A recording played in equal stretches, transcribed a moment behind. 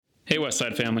Hey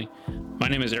Westside family, my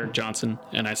name is Eric Johnson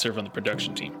and I serve on the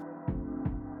production team.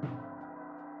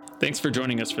 Thanks for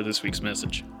joining us for this week's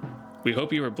message. We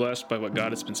hope you are blessed by what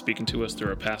God has been speaking to us through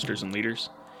our pastors and leaders,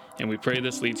 and we pray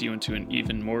this leads you into an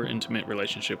even more intimate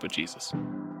relationship with Jesus.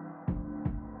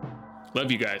 Love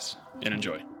you guys and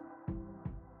enjoy.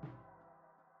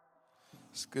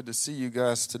 It's good to see you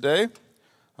guys today.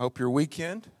 I hope your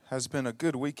weekend has been a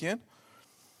good weekend.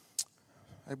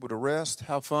 Able to rest,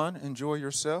 have fun, enjoy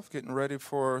yourself, getting ready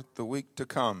for the week to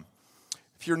come.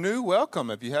 If you're new, welcome.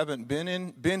 If you haven't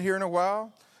been here in a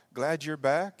while, glad you're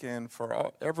back. And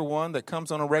for everyone that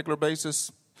comes on a regular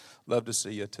basis, love to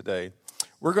see you today.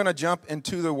 We're going to jump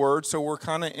into the Word, so we're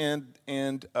kind of in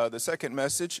the second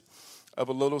message of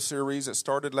a little series that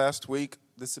started last week.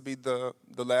 This will be the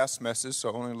last message,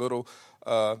 so only a little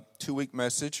 2-week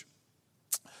message.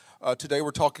 Today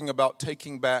we're talking about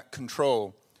taking back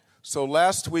control. So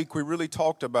last week we really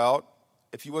talked about,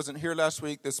 if you wasn't here last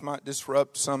week, this might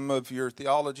disrupt some of your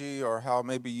theology or how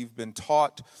maybe you've been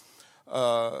taught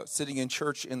sitting in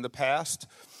church in the past.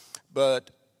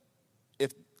 But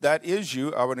if that is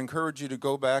you, I would encourage you to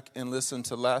go back and listen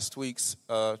to last week's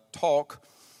talk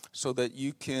so that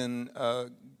you can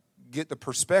get the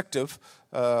perspective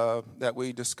that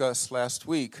we discussed last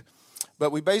week.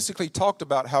 But we basically talked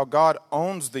about how God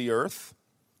owns the earth,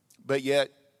 but yet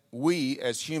we,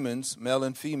 as humans, male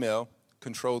and female,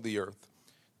 control the earth.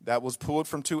 That was pulled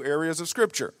from 2 areas of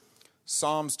Scripture.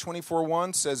 Psalms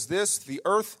 24:1 says this, "The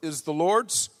earth is the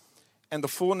Lord's, and the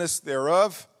fullness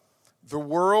thereof, the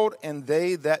world and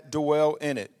they that dwell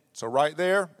in it." So right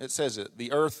there, it says it.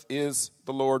 The earth is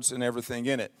the Lord's and everything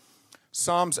in it.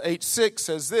 Psalms 8:6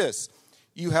 says this,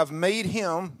 "You have made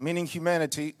him," meaning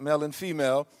humanity, male and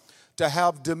female, "to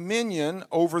have dominion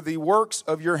over the works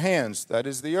of your hands," that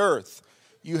is the earth.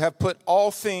 "You have put all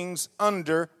things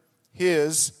under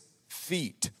his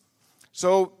feet."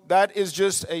 So that is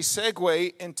just a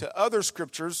segue into other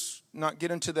scriptures, not get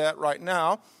into that right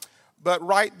now. But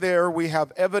right there we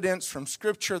have evidence from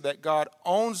Scripture that God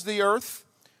owns the earth,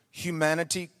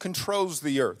 humanity controls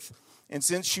the earth. And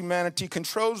since humanity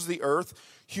controls the earth,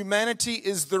 humanity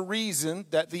is the reason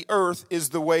that the earth is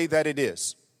the way that it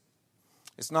is.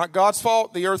 It's not God's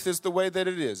fault the earth is the way that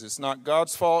it is. It's not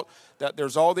God's fault that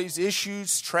there's all these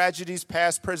issues, tragedies,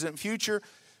 past, present, future.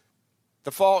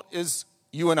 The fault is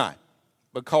you and I,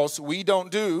 because we don't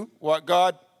do what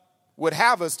God would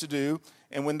have us to do,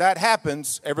 and when that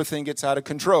happens, everything gets out of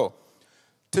control.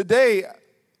 Today,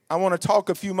 I want to talk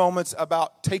a few moments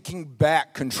about taking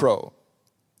back control.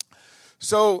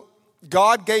 So,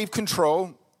 God gave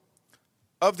control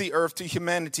of the earth to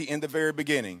humanity in the very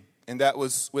beginning. And that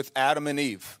was with Adam and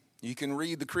Eve. You can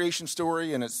read the creation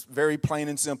story, and it's very plain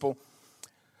and simple.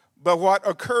 But what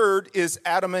occurred is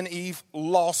Adam and Eve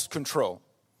lost control.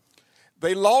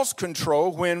 They lost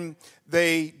control when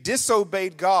they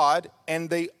disobeyed God and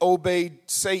they obeyed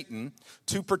Satan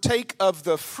to partake of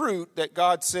the fruit that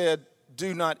God said,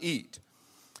 "Do not eat."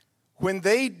 When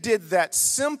they did that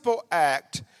simple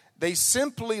act, they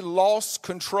simply lost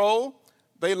control.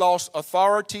 They lost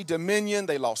authority, dominion,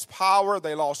 they lost power,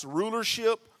 they lost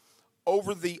rulership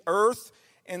over the earth,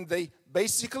 and they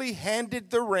basically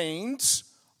handed the reins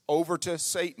over to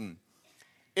Satan.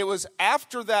 It was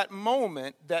after that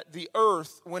moment that the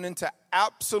earth went into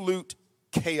absolute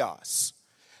chaos.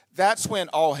 That's when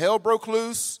all hell broke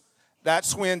loose.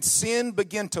 That's when sin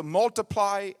began to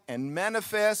multiply and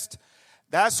manifest.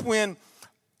 That's when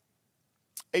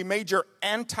a major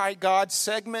anti-God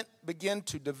segment began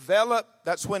to develop.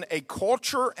 That's when a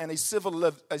culture and a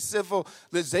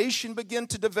civilization began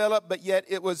to develop, but yet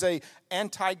it was a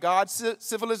anti-God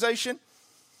civilization.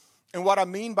 And what I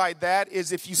mean by that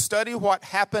is if you study what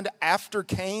happened after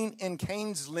Cain and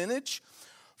Cain's lineage,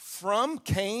 from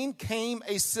Cain came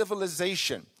a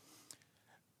civilization.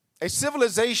 A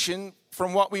civilization,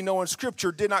 from what we know in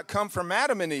Scripture, did not come from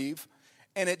Adam and Eve,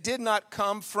 and it did not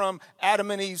come from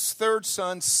Adam and Eve's third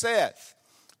son, Seth.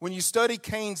 When you study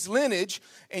Cain's lineage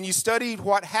and you study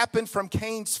what happened from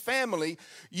Cain's family,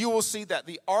 you will see that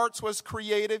the arts was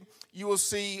created. You will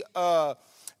see that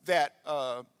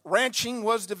ranching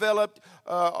was developed.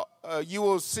 You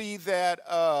will see that,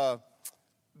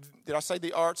 did I say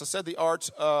the arts? I said the arts.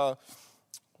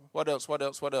 What else?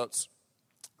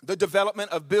 The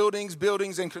development of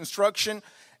buildings and construction.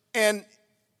 And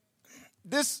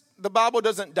the Bible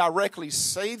doesn't directly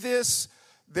say this.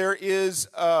 There is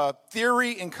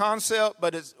theory and concept,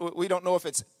 but we don't know if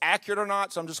it's accurate or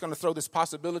not, so I'm just going to throw this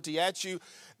possibility at you,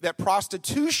 that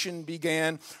prostitution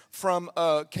began from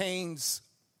Cain's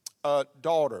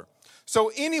daughter. So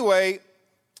anyway,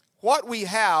 what we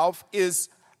have is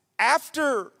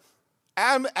after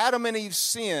Adam and Eve's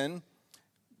sin,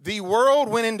 the world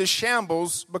went into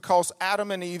shambles because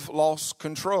Adam and Eve lost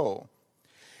control.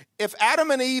 If Adam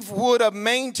and Eve would have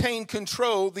maintained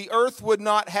control, the earth would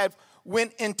not have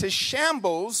went into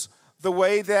shambles the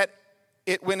way that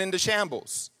it went into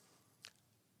shambles.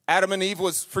 Adam and Eve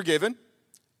was forgiven.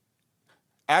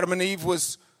 Adam and Eve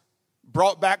was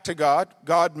brought back to God.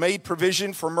 God made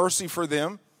provision for mercy for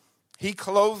them. He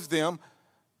clothed them.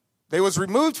 They was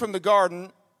removed from the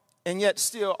garden, and yet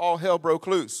still all hell broke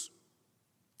loose.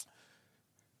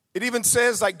 It even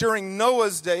says, like during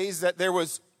Noah's days, that there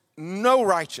was no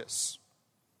righteous,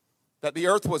 that the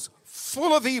earth was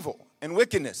full of evil and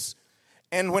wickedness.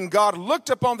 And when God looked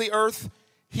upon the earth,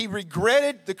 he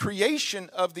regretted the creation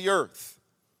of the earth.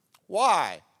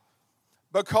 Why?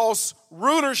 Because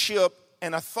rulership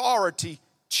and authority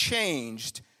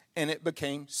changed and it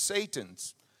became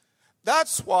Satan's.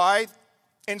 That's why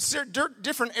in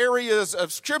different areas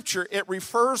of Scripture it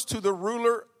refers to the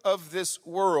ruler of this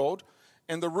world,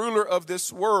 and the ruler of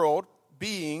this world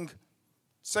being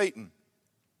Satan.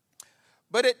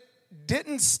 But it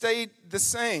didn't stay the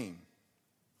same.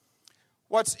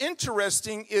 What's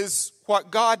interesting is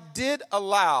what God did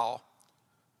allow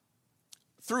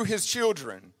through his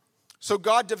children. So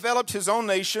God developed his own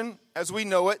nation, as we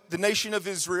know it, the nation of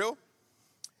Israel.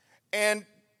 And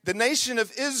the nation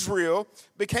of Israel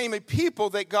became a people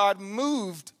that God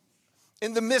moved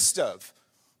in the midst of.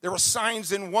 There were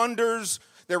signs and wonders.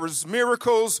 There was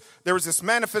miracles. There was this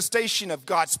manifestation of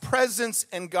God's presence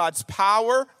and God's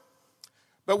power.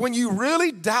 But when you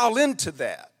really dial into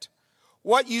that,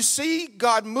 what you see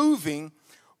God moving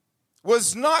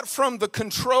was not from the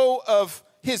control of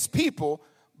his people,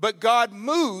 but God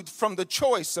moved from the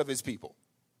choice of his people.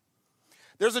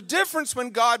 There's a difference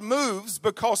when God moves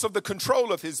because of the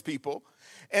control of his people,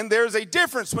 and there's a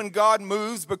difference when God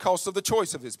moves because of the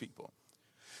choice of his people.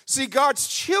 See, God's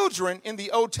children in the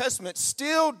Old Testament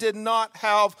still did not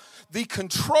have the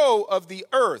control of the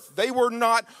earth. They were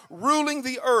not ruling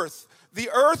the earth.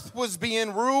 The earth was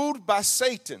being ruled by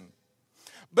Satan.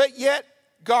 But yet,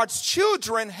 God's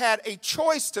children had a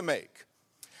choice to make.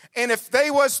 And if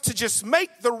they was to just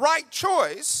make the right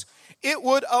choice, it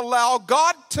would allow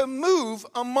God to move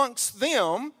amongst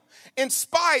them in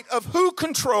spite of who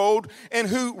controlled and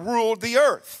who ruled the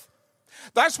earth.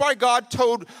 That's why God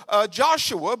told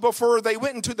Joshua before they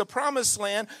went into the promised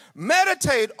land,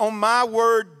 meditate on my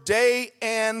word day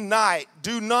and night.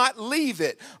 Do not leave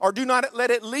it, or do not let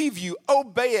it leave you.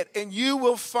 Obey it, and you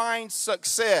will find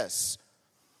success.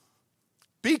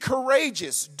 Be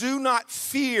courageous. Do not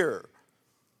fear.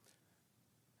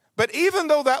 But even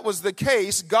though that was the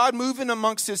case, God moving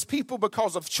amongst his people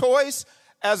because of choice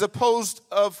as opposed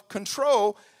of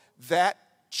control, that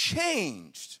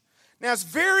changed. Now, it's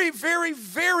very, very,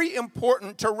 very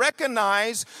important to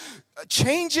recognize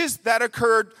changes that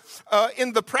occurred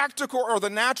in the practical or the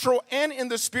natural and in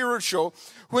the spiritual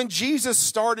when Jesus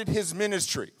started his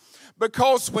ministry.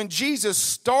 Because when Jesus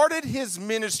started his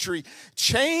ministry,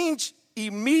 change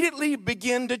immediately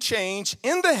began to change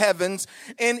in the heavens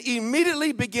and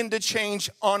immediately begin to change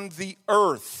on the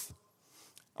earth.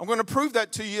 I'm going to prove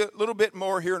that to you a little bit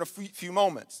more here in a few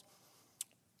moments.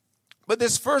 But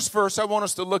this first verse I want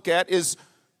us to look at is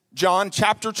John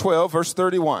chapter 12, verse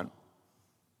 31.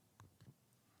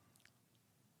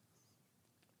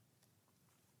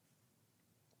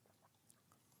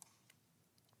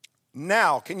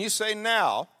 Now, can you say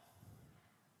now?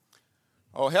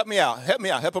 Oh, help me out. Help me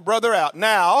out. Help a brother out.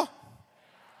 Now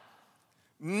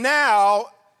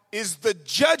is the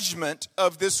judgment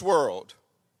of this world.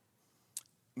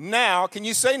 Now, can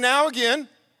you say now again?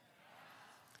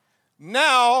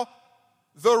 Now,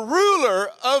 the ruler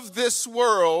of this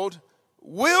world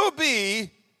will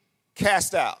be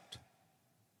cast out.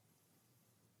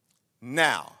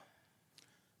 Now.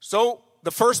 So,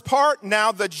 the first part,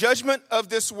 now the judgment of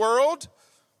this world.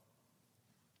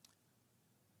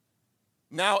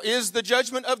 Now is the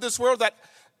judgment of this world.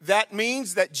 That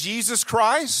means that Jesus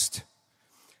Christ,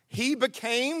 he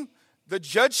became the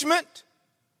judgment.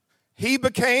 He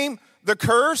became the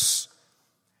curse.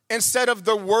 Instead of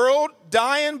the world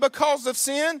dying because of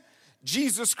sin,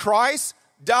 Jesus Christ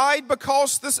died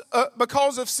because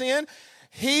of sin.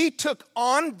 He took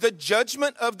on the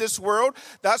judgment of this world.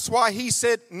 That's why he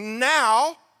said,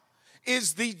 now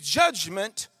is the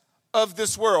judgment of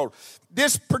this world.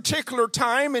 This particular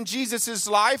time in Jesus'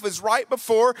 life is right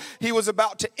before he was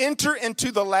about to enter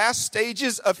into the last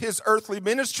stages of his earthly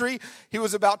ministry. He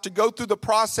was about to go through the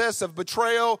process of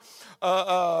betrayal,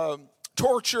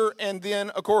 torture, and then,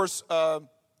 of course,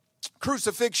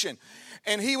 crucifixion.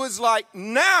 And he was like,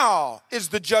 now is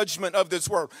the judgment of this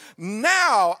world.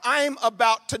 Now I'm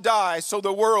about to die so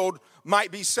the world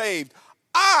might be saved.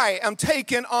 I am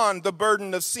taking on the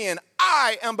burden of sin.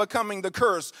 I am becoming the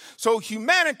curse. So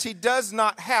humanity does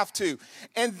not have to.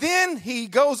 And then he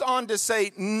goes on to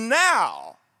say,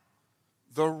 now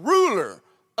the ruler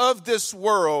of this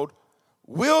world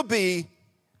will be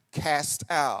cast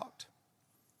out.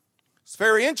 It's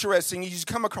very interesting. You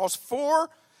come across 4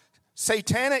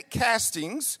 satanic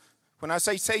castings. When I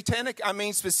say satanic, I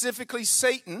mean specifically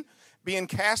Satan being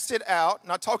casted out.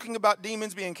 Not talking about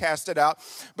demons being casted out,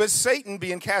 but Satan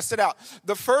being casted out.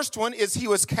 The first one is he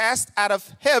was cast out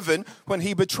of heaven when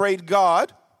he betrayed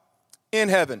God in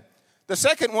heaven. The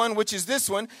second one, which is this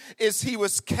one, is he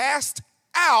was cast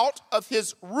out of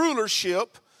his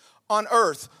rulership on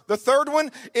earth. The third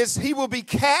one is he will be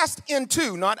cast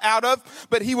into, not out of,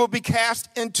 but he will be cast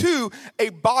into a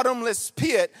bottomless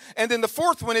pit. And then the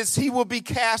fourth one is he will be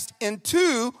cast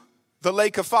into the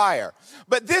lake of fire.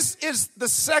 But this is the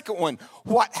second one.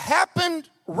 What happened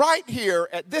right here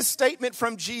at this statement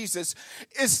from Jesus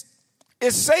is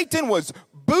Satan was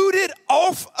booted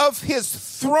off of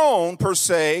his throne, per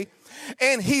se,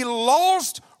 and he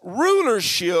lost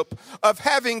rulership of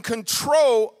having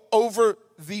control over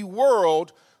the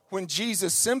world when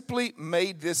Jesus simply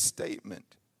made this statement.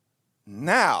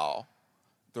 Now,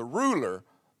 the ruler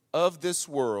of this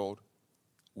world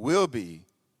will be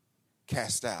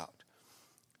cast out.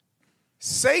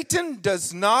 Satan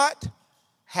does not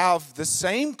have the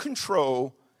same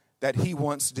control that he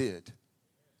once did.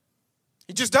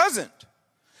 He just doesn't.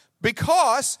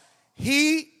 Because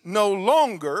he no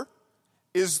longer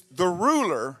is the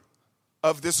ruler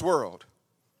of this world.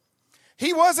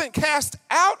 He wasn't cast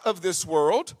out of this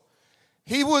world.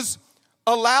 He was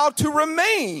allowed to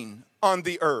remain on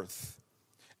the earth.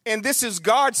 And this is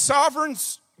God's sovereign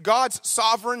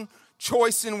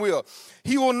choice and will.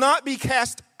 He will not be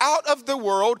cast out of the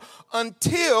world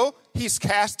until he's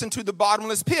cast into the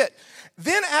bottomless pit.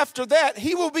 Then after that,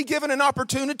 he will be given an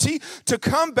opportunity to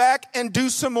come back and do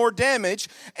some more damage.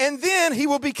 And then he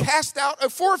will be cast out a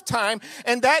fourth time.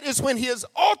 And that is when he is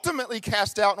ultimately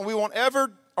cast out, and we won't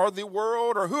ever, or the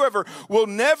world or whoever, will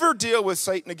never deal with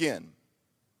Satan again.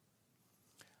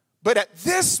 But at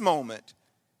this moment,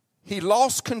 he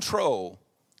lost control,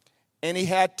 and he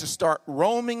had to start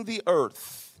roaming the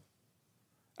earth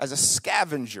as a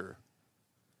scavenger.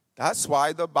 That's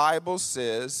why the Bible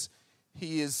says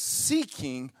he is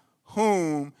seeking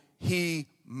whom he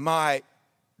might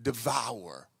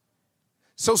devour.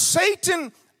 So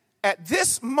Satan, at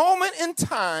this moment in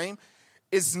time,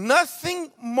 is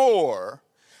nothing more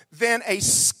than a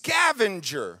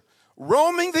scavenger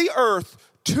roaming the earth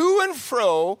to and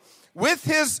fro with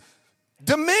his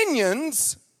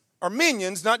dominions, or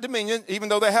minions, not dominion, even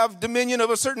though they have dominion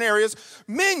over certain areas,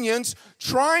 minions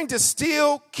trying to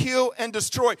steal, kill, and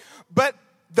destroy. But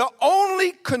the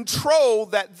only control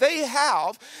that they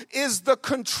have is the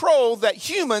control that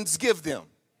humans give them.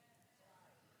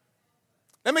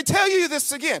 Let me tell you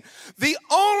this again. The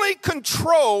only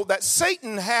control that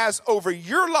Satan has over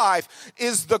your life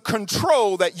is the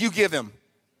control that you give him.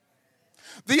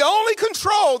 The only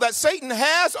control that Satan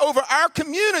has over our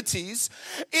communities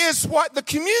is what the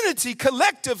community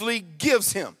collectively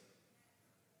gives him.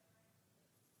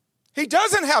 He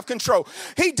doesn't have control.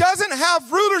 He doesn't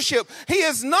have rulership. He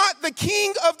is not the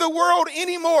king of the world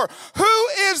anymore. Who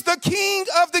is the king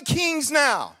of the kings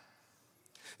now?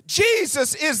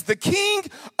 Jesus is the King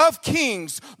of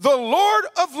kings, the Lord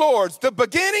of lords, the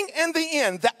beginning and the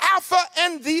end, the Alpha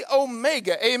and the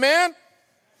Omega. Amen?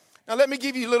 Now, let me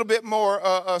give you a little bit more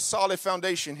a solid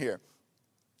foundation here.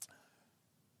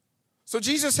 So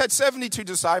Jesus had 72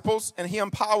 disciples, and he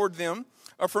empowered them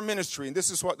for ministry. And this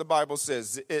is what the Bible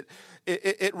says.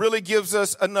 It really gives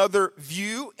us another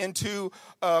view into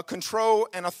control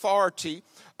and authority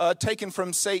taken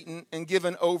from Satan and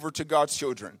given over to God's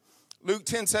children. Luke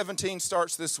 10:17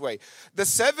 starts this way. The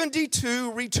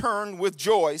 72 returned with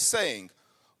joy, saying,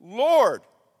 Lord,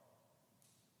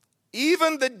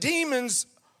 even the demons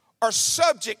are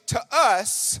subject to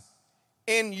us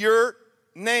in your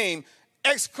name!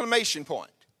 Exclamation point.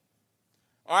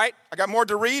 All right, I got more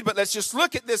to read, but let's just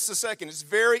look at this a second. It's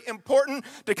very important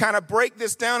to kind of break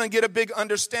this down and get a big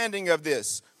understanding of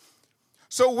this.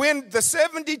 So when the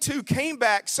 72 came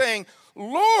back saying,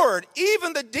 Lord,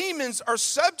 even the demons are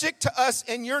subject to us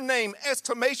in your name!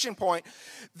 Exclamation point.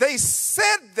 They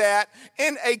said that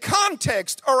in a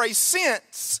context or a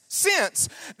sense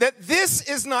that this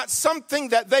is not something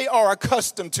that they are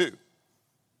accustomed to.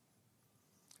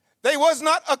 They was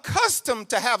not accustomed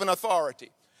to having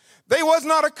authority. They was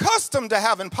not accustomed to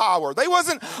having power. They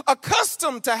wasn't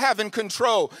accustomed to having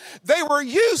control. They were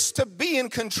used to being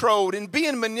controlled and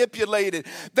being manipulated.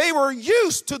 They were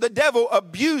used to the devil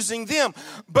abusing them.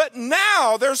 But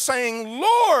now they're saying,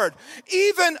 Lord,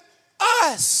 even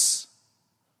us,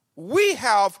 we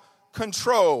have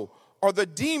control, or the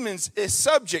demons is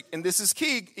subject, and this is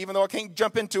key, even though I can't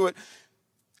jump into it,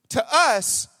 to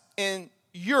us in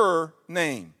your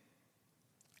name.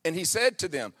 And he said to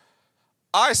them,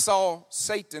 I saw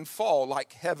Satan fall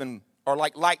like heaven, or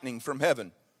like lightning from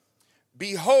heaven.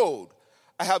 Behold,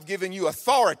 I have given you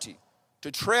authority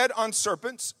to tread on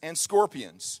serpents and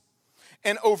scorpions,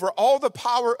 and over all the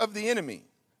power of the enemy,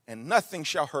 and nothing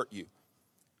shall hurt you.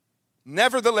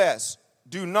 Nevertheless,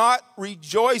 do not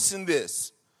rejoice in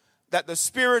this, that the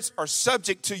spirits are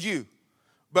subject to you,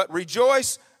 but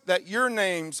rejoice that your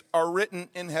names are written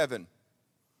in heaven.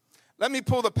 Let me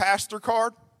pull the pastor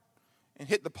card and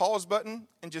hit the pause button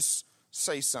and just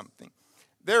say something.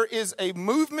 There is a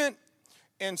movement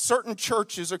in certain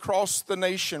churches across the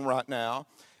nation right now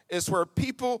is where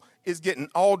people is getting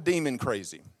all demon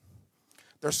crazy.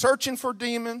 They're searching for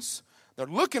demons. They're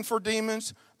looking for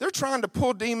demons. They're trying to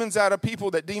pull demons out of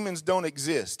people that demons don't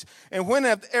exist. And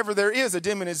whenever there is a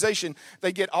demonization,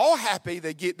 they get all happy.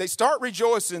 They start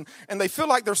rejoicing, and they feel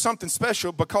like there's something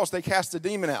special because they cast a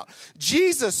demon out.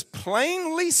 Jesus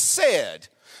plainly said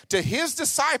to his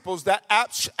disciples that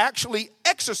actually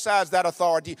exercise that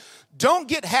authority, don't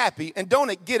get happy and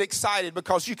don't get excited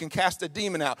because you can cast a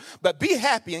demon out, but be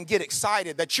happy and get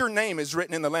excited that your name is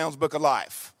written in the Lamb's Book of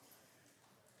Life.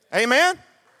 Amen?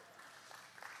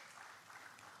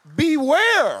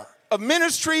 Beware of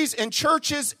ministries and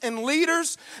churches and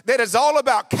leaders that is all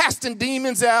about casting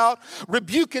demons out,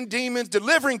 rebuking demons,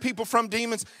 delivering people from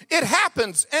demons. It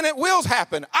happens and it will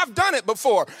happen. I've done it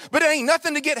before, but it ain't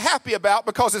nothing to get happy about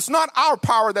because it's not our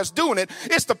power that's doing it.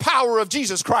 It's the power of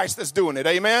Jesus Christ that's doing it.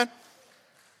 Amen?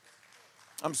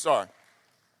 I'm sorry.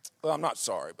 Well, I'm not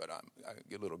sorry, but I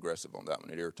get a little aggressive on that one.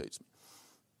 It irritates me.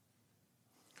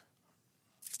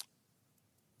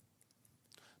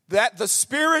 That the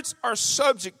spirits are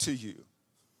subject to you.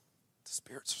 The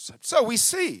spirits are subject. So we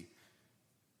see,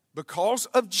 because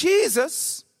of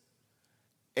Jesus,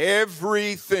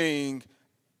 everything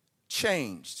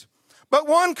changed. But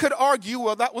one could argue,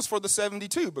 well, that was for the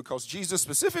 72, because Jesus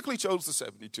specifically chose the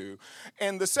 72.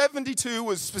 And the 72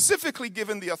 was specifically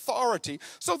given the authority.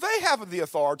 So they have the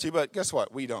authority, but guess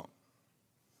what? We don't.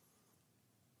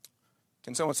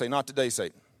 Can someone say, not today,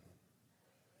 Satan?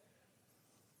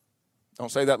 Don't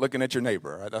say that looking at your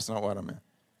neighbor, right? That's not what I meant.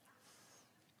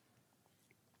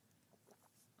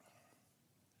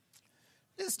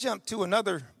 Let's jump to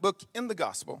another book in the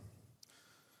gospel.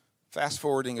 Fast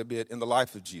forwarding a bit in the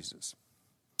life of Jesus.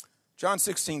 John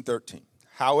 16:13.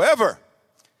 However,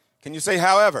 can you say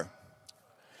however?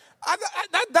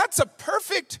 That's a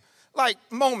perfect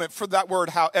moment for that word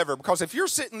however, because if you're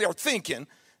sitting there thinking,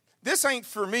 this ain't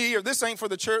for me or this ain't for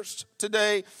the church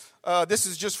today, this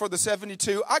is just for the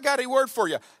 72, I got a word for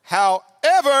you.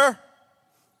 However,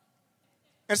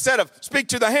 instead of speak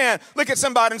to the hand, look at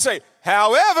somebody and say,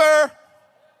 however.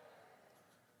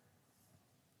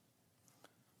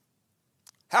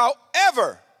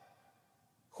 However,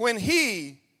 when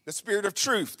he, the Spirit of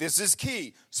truth, this is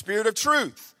key, Spirit of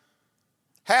truth,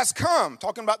 has come,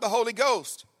 talking about the Holy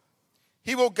Ghost,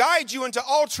 he will guide you into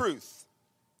all truth.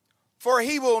 For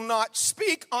he will not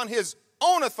speak on his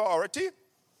own authority,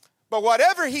 but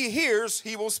whatever he hears,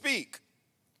 he will speak.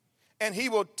 And he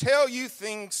will tell you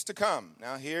things to come.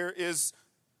 Now here is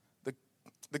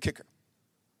the kicker.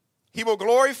 He will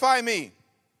glorify me.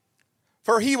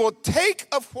 For he will take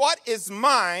of what is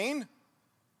mine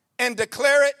and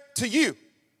declare it to you.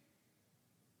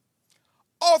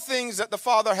 All things that the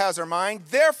Father has are mine.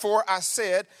 Therefore I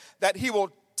said that he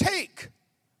will take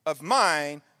of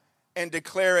mine and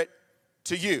declare it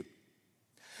to you.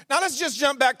 Now let's just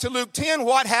jump back to Luke 10.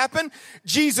 What happened?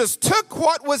 Jesus took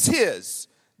what was his,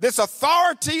 this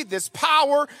authority, this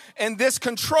power, and this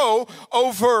control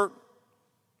over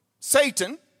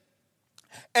Satan,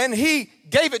 and he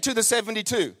gave it to the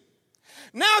 72.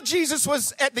 Now Jesus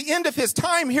was at the end of his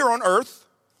time here on earth,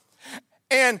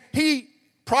 and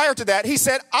prior to that, he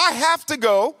said, I have to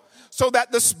go so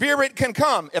that the Spirit can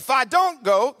come. If I don't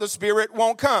go, the Spirit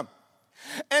won't come.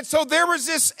 And so there was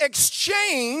this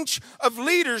exchange of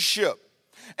leadership,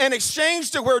 an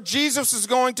exchange to where Jesus is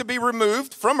going to be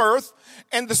removed from earth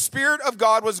and the Spirit of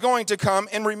God was going to come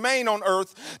and remain on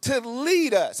earth to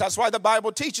lead us. That's why the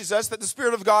Bible teaches us that the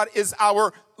Spirit of God is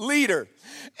our leader.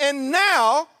 And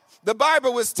now the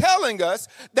Bible was telling us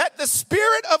that the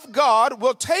Spirit of God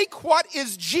will take what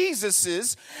is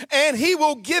Jesus's and he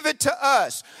will give it to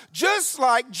us. Just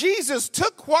like Jesus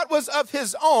took what was of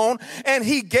his own and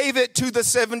he gave it to the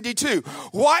 72.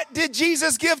 What did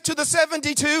Jesus give to the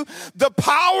 72? The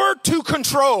power to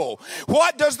control.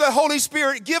 What does the Holy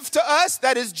Spirit give to us?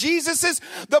 That is Jesus's.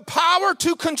 The power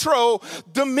to control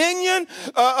dominion,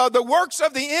 the works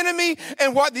of the enemy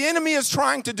and what the enemy is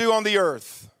trying to do on the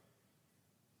earth.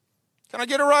 Can I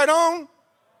get it right on?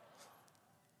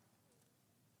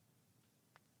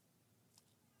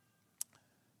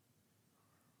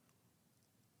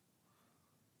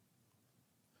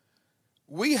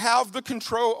 We have the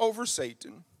control over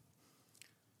Satan.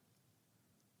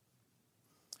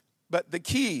 But the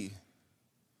key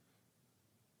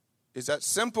is that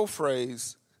simple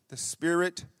phrase, the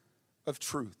Spirit of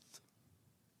truth.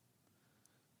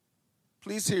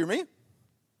 Please hear me.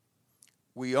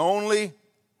 We only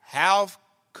have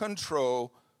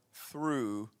control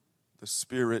through the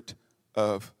Spirit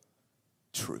of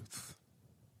truth.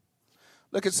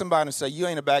 Look at somebody and say, you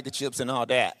ain't a bag of chips and all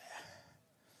that.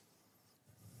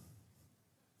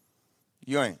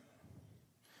 You ain't.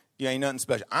 You ain't nothing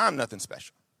special. I'm nothing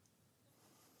special.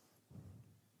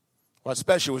 What's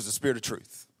special is the Spirit of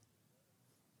truth.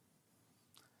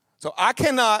 So I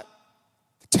cannot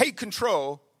take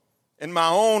control in my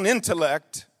own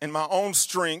intellect, in my own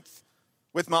strength,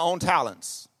 with my own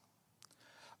talents.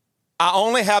 I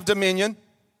only have dominion,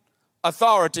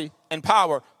 authority, and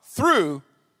power through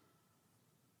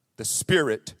the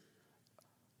Spirit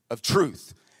of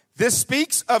truth. This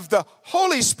speaks of the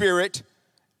Holy Spirit,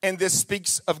 and this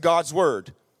speaks of God's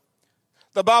Word.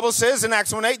 The Bible says in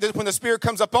Acts 1:8 that when the Spirit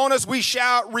comes upon us, we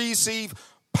shall receive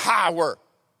power.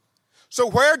 So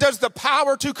where does the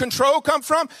power to control come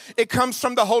from? It comes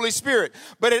from the Holy Spirit.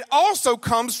 But it also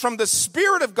comes from the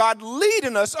Spirit of God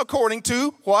leading us according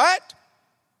to what?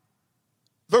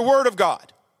 The Word of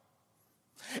God.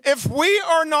 If we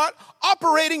are not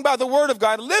operating by the Word of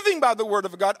God, living by the Word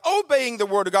of God, obeying the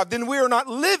Word of God, then we are not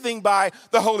living by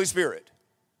the Holy Spirit.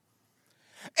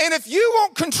 And if you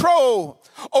want control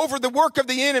over the work of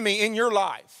the enemy in your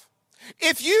life,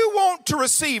 if you want to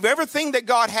receive everything that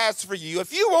God has for you,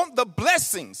 if you want the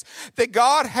blessings that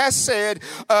God has said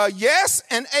yes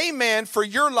and amen for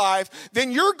your life,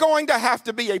 then you're going to have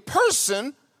to be a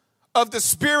person of the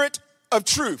Spirit of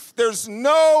truth. There's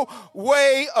no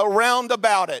way around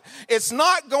about it. It's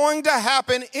not going to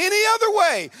happen any other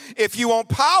way. If you want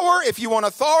power, if you want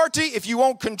authority, if you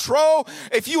want control,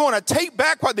 if you want to take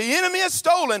back what the enemy has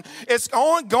stolen, it's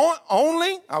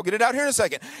only, I'll get it out here in a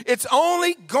second, it's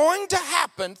only going to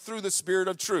happen through the Spirit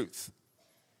of truth.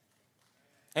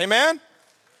 Amen?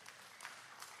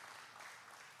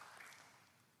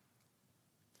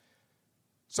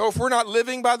 So if we're not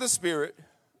living by the Spirit,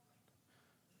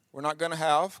 we're not going to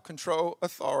have control,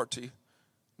 authority,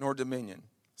 nor dominion.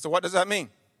 So what does that mean?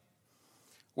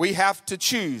 We have to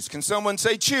choose. Can someone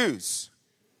say choose?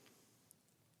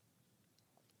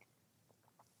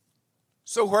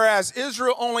 So whereas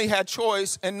Israel only had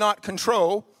choice and not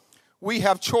control, we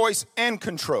have choice and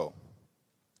control.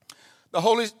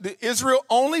 Israel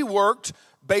only worked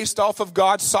based off of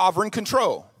God's sovereign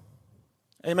control.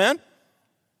 Amen?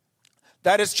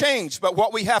 That has changed, but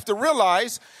what we have to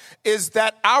realize is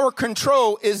that our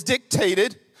control is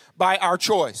dictated by our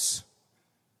choice.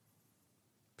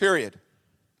 Period.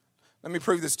 Let me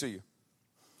prove this to you.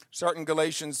 Starting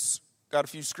Galatians, got a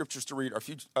few scriptures to read, or a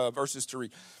few verses to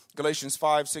read. Galatians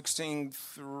 5:16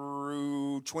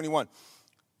 through 21.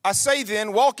 I say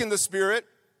then, walk in the Spirit,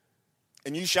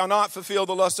 and you shall not fulfill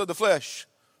the lust of the flesh.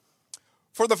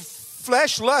 For the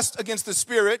flesh lusts against the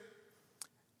Spirit,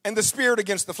 and the Spirit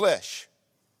against the flesh.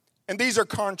 And these are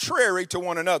contrary to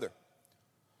one another,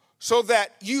 so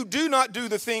that you do not do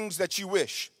the things that you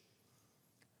wish.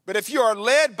 But if you are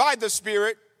led by the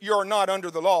Spirit, you are not under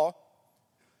the law.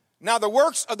 Now the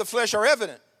works of the flesh are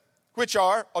evident, which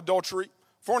are adultery,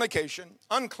 fornication,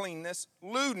 uncleanness,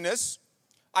 lewdness,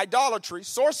 idolatry,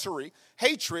 sorcery,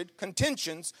 hatred,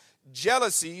 contentions,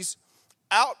 jealousies,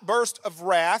 outburst of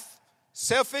wrath,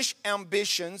 selfish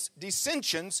ambitions,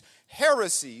 dissensions,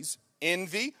 heresies,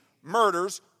 envy,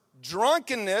 murders,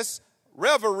 drunkenness,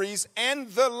 revelries, and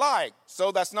the like.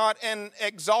 So that's not an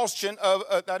exhaustion of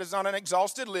that is not an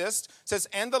exhausted list. It says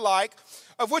and the like,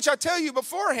 of which I tell you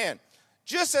beforehand,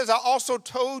 just as I also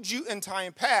told you in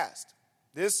time past.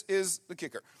 This is the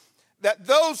kicker. That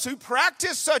those who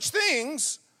practice such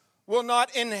things will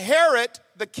not inherit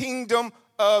the kingdom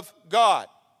of God.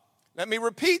 Let me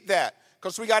repeat that,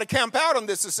 because we got to camp out on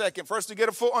this a second for us to get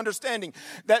a full understanding.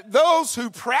 That those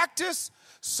who practice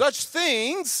such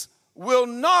things will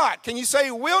not, can you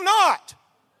say will not,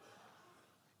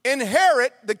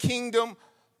 inherit the kingdom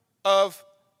of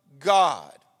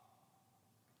God.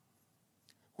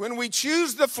 When we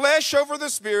choose the flesh over the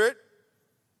Spirit,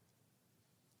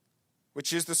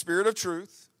 which is the Spirit of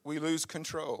truth, we lose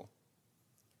control.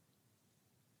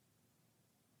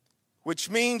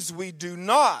 Which means we do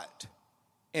not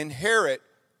inherit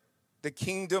the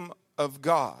kingdom of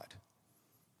God.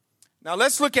 Now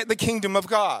let's look at the kingdom of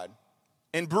God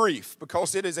in brief,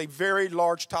 because it is a very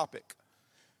large topic.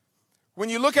 When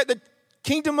you look at the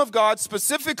kingdom of God,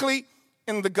 specifically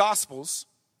in the Gospels,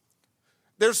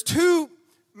 there's two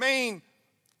main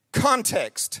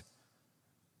contexts.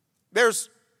 There's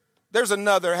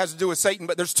another, it has to do with Satan,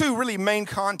 but there's two really main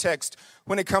contexts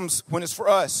when it's for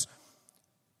us.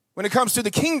 When it comes to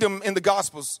the kingdom in the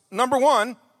Gospels, number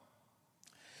one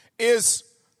is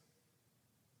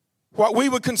what we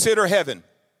would consider heaven,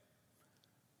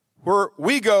 where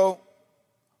we go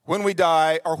when we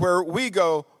die, or where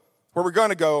we're going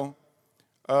to go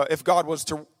if God was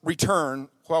to return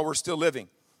while we're still living.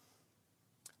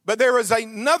 But there is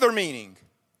another meaning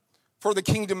for the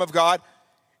kingdom of God,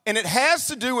 and it has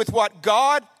to do with what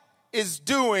God is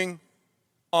doing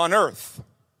on earth.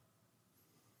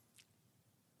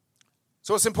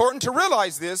 So it's important to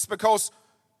realize this, because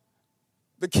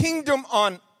the kingdom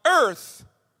on earth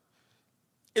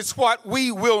is what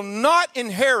we will not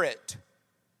inherit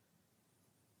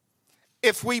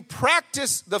if we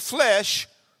practice the flesh,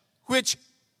 which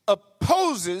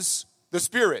opposes the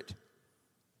Spirit.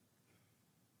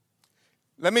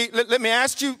 Let me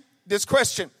ask you this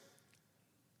question.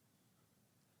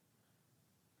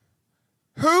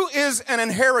 Who is an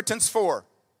inheritance for?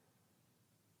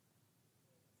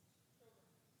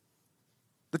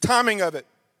 The timing of it.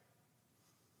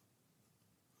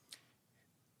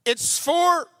 It's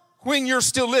for when you're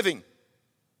still living.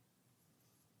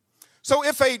 So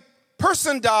if a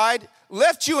person died,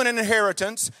 left you an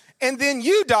inheritance, and then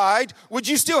you died, would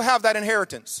you still have that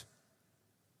inheritance?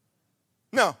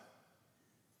 No.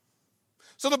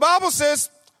 So the Bible says,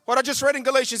 what I just read in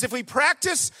Galatians, if we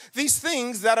practice these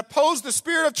things that oppose the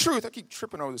Spirit of truth, I keep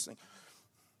tripping over this thing,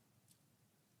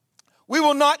 we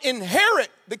will not inherit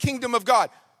the kingdom of God.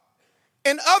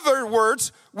 In other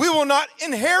words, we will not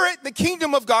inherit the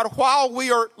kingdom of God while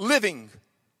we are living.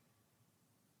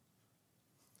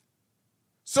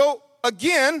 So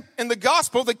again, in the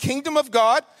gospel, the kingdom of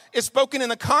God is spoken in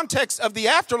the context of the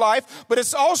afterlife, but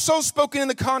it's also spoken in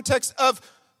the context of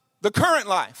the current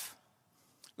life.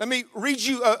 Let me read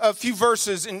you a few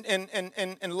verses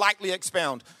and lightly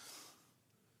expound.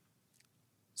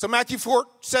 So Matthew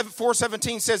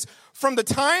 4:17 says, from the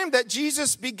time that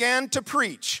Jesus began to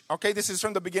preach, okay, this is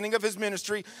from the beginning of his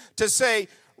ministry, to say,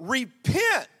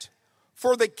 repent,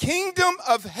 for the kingdom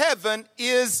of heaven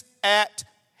is at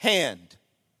hand.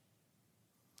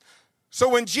 So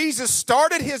when Jesus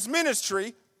started his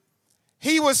ministry,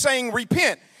 he was saying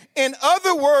repent. In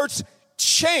other words,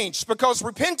 change, because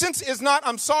repentance is not,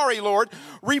 I'm sorry, Lord.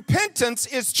 Repentance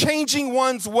is changing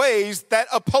one's ways that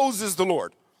opposes the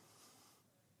Lord.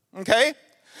 Okay?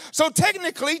 So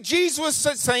technically, Jesus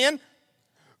was saying,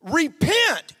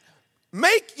 repent,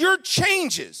 make your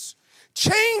changes.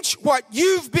 Change what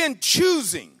you've been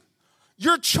choosing,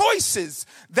 your choices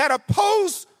that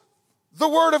oppose the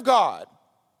Word of God,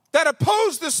 that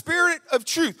oppose the Spirit of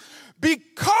truth,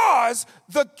 because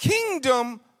the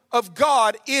kingdom of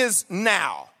God is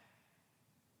now,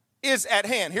 is at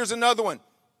hand. Here's another one.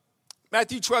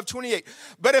 Matthew 12:28.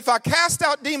 But if I cast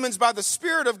out demons by the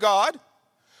Spirit of God,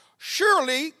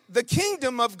 surely the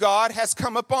kingdom of God has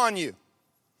come upon you.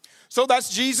 So that's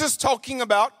Jesus talking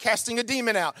about casting a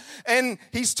demon out. And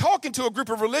he's talking to a group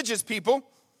of religious people.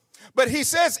 But he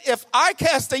says, if I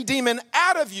cast a demon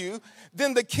out of you,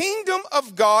 then the kingdom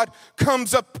of God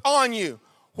comes upon you.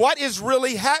 What is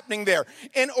really happening there?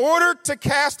 In order to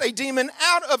cast a demon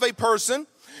out of a person,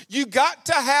 you got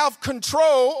to have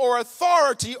control or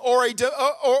authority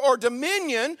or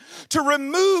dominion to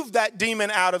remove that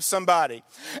demon out of somebody.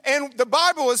 And the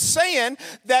Bible is saying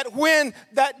that when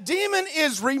that demon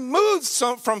is removed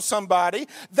from somebody,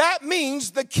 that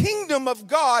means the kingdom of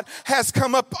God has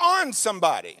come upon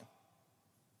somebody.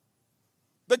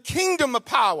 The kingdom of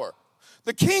power.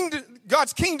 The kingdom,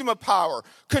 God's kingdom of power,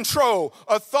 control,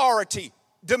 authority,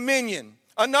 dominion.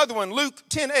 Another one, Luke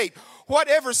 10:8.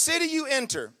 Whatever city you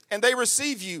enter and they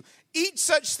receive you, eat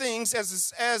such things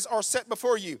as are set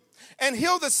before you, and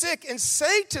heal the sick and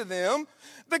say to them,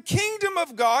 the kingdom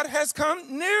of God has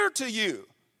come near to you.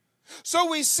 So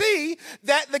we see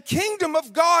that the kingdom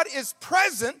of God is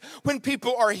present when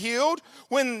people are healed,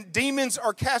 when demons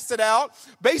are casted out,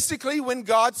 basically when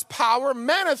God's power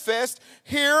manifests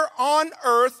here on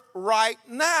earth right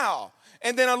now.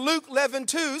 And then Luke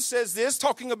 11:2 says this,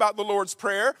 talking about the Lord's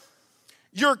Prayer,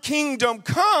 your kingdom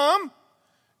come,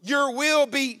 your will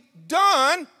be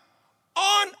done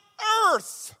on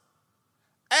earth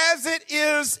as it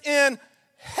is in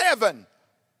heaven.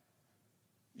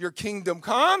 Your kingdom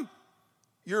come,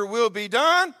 your will be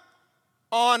done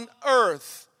on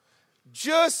earth,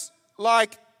 just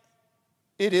like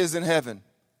it is in heaven.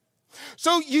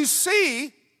 So you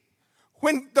see,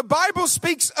 when the Bible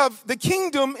speaks of the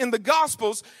kingdom in the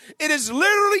Gospels, it is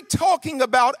literally talking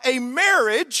about a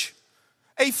marriage,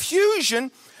 a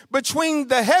fusion between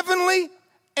the heavenly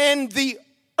and the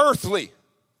earthly.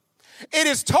 It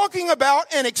is talking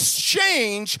about an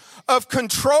exchange of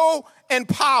control and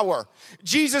power.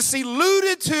 Jesus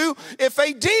alluded to if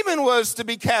a demon was to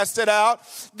be casted out,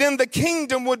 then the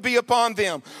kingdom would be upon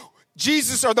them.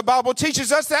 Jesus, or the Bible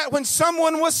teaches us that when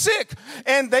someone was sick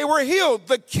and they were healed,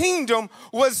 the kingdom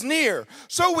was near.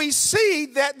 So we see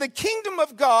that the kingdom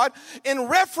of God, in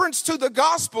reference to the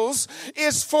Gospels,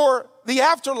 is for the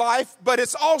afterlife, but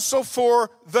it's also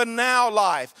for the now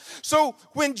life. So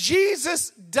when Jesus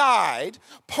died,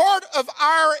 part of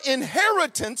our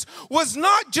inheritance was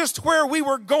not just where we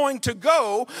were going to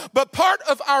go, but part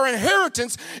of our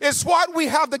inheritance is what we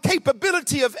have the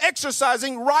capability of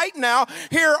exercising right now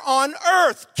here on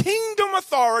earth. Kingdom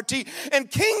authority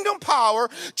and kingdom power,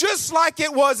 just like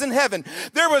it was in heaven.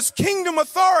 There was kingdom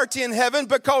authority in heaven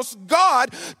because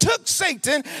God took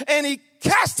Satan and he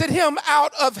casted him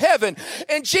out of heaven.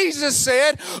 And Jesus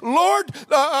said, Lord,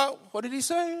 what did he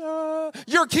say?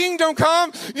 Your kingdom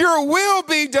come, your will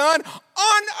be done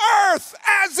on earth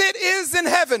as it is in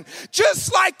heaven.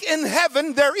 Just like in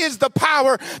heaven, there is the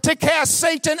power to cast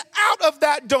Satan out of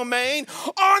that domain.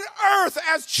 On earth,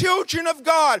 as children of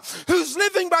God, who's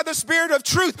living by the Spirit of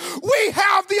truth, we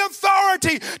have the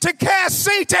authority to cast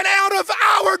Satan out of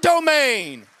our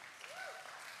domain.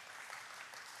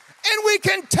 And we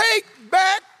can take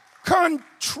back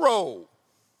control.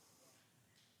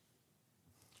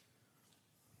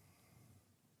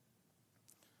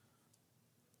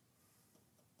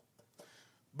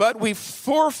 But we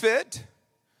forfeit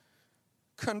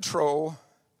control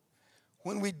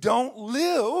when we don't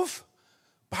live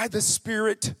by the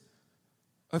Spirit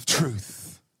of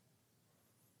truth.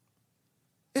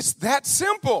 It's that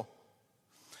simple.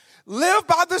 Live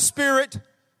by the Spirit,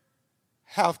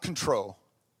 have control.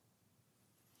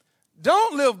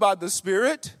 Don't live by the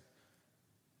Spirit,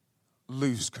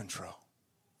 lose control.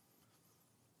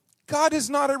 God is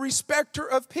not a respecter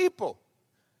of people.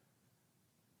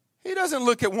 He doesn't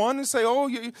look at one and say, oh,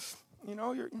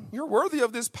 you're worthy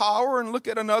of this power, and look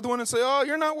at another one and say, oh,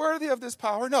 you're not worthy of this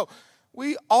power. No,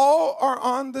 we all are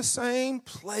on the same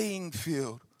playing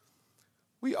field.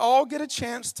 We all get a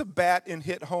chance to bat and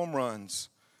hit home runs.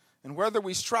 And whether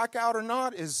we strike out or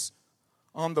not is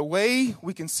on the way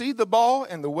we can see the ball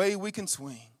and the way we can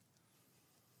swing.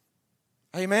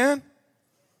 Amen?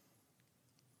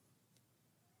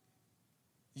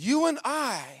 You and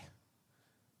I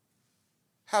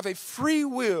have a free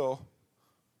will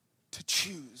to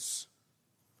choose.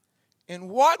 And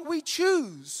what we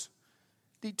choose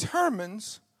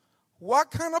determines what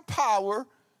kind of power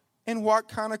and what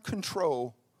kind of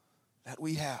control that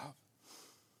we have.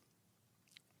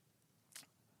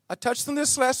 I touched on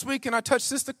this last week, and I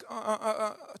touched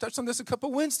on this a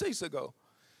couple Wednesdays ago.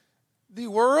 The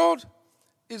world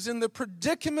is in the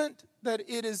predicament that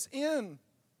it is in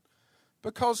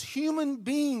because human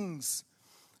beings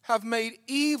have made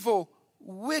evil,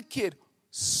 wicked,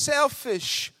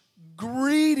 selfish,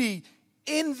 greedy,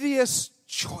 envious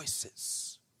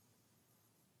choices.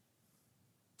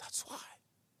 That's why.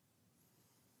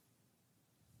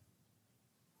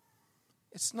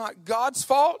 It's not God's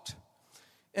fault.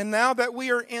 And now that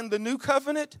we are in the new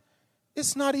covenant,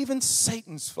 it's not even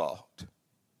Satan's fault.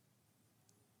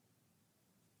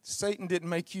 Satan didn't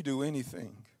make you do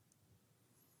anything.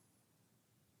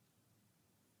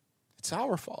 It's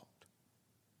our fault.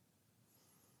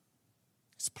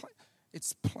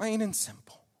 It's plain and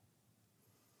simple.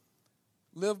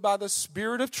 Live by the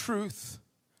Spirit of truth.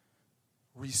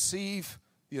 Receive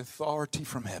the authority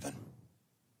from heaven.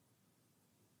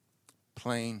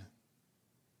 Plain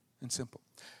and simple.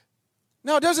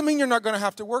 Now, it doesn't mean you're not going to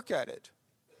have to work at it.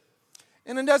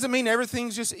 And it doesn't mean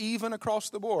everything's just even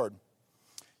across the board.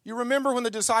 You remember when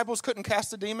the disciples couldn't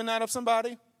cast a demon out of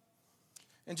somebody?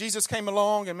 And Jesus came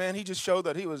along, and man, he just showed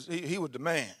that he was the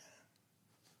man.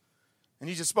 And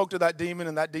he just spoke to that demon,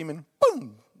 and that demon,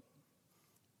 boom,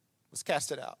 was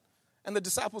casted out. And the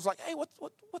disciples were like, hey,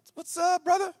 what's up,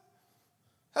 brother?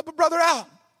 Help a brother out.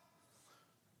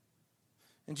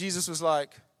 And Jesus was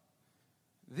like,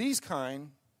 these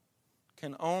kind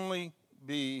can only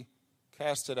be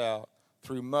casted out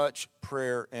through much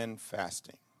prayer and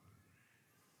fasting.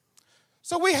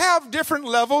 So we have different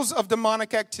levels of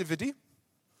demonic activity.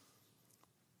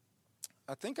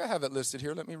 I think I have it listed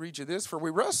here. Let me read you this. For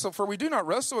we do not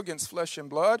wrestle against flesh and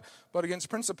blood, but against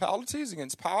principalities,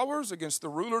 against powers, against the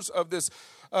rulers of this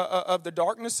of the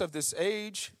darkness of this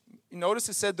age. You notice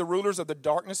it said the rulers of the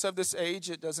darkness of this age.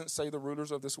 It doesn't say the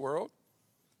rulers of this world.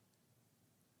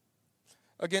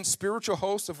 Against spiritual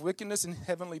hosts of wickedness in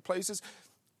heavenly places.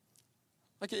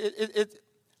 Like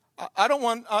I don't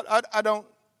want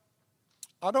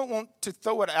to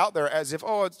throw it out there as if,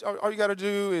 all you got to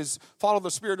do is follow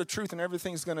the spirit of truth and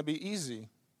everything's going to be easy.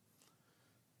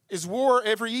 Is war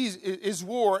ever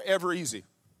easy?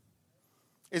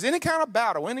 Is any kind of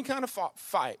battle, any kind of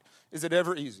fight, is it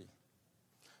ever easy?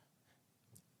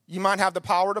 You might have the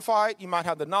power to fight. You might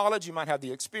have the knowledge. You might have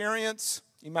the experience.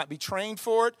 You might be trained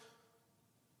for it.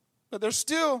 But there's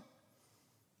still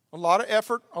a lot of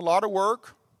effort, a lot of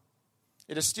work.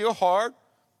 It is still hard.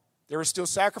 There is still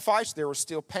sacrifice. There is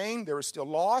still pain. There is still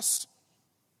loss.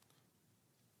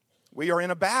 We are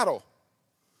in a battle.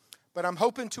 But I'm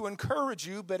hoping to encourage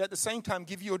you, but at the same time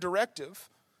give you a directive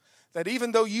that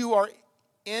even though you are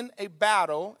in a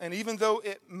battle, and even though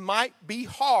it might be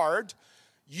hard,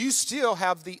 you still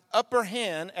have the upper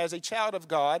hand as a child of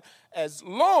God as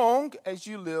long as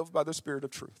you live by the Spirit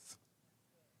of truth.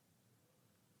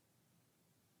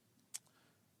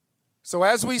 So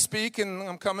as we speak, and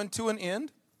I'm coming to an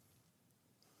end,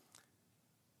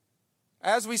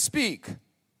 as we speak,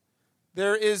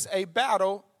 there is a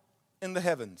battle in the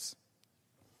heavens.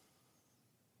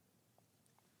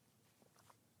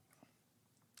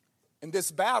 And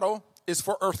this battle is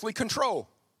for earthly control.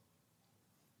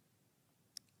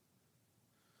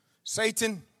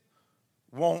 Satan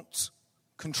wants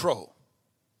control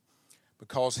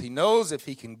because he knows if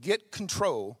he can get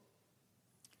control,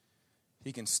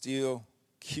 he can steal,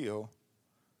 kill,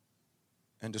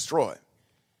 and destroy.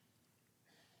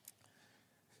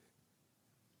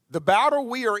 The battle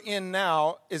we are in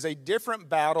now is a different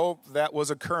battle that was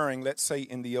occurring, let's say,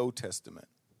 in the Old Testament.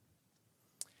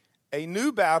 A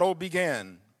new battle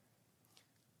began,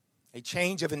 a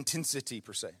change of intensity,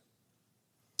 per se.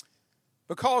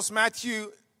 Because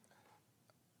Matthew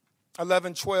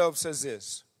 11:12 says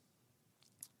this,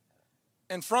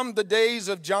 and from the days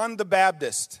of John the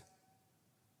Baptist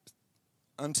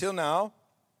until now,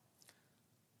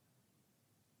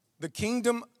 the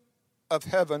kingdom of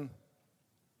heaven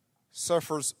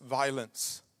suffers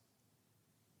violence,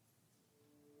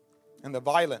 and the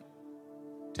violent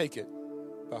take it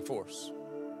by force.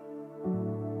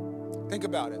 Think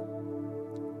about it.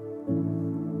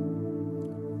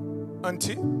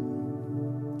 Until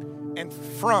and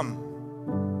from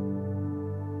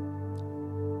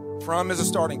is a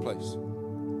starting place.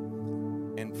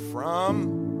 And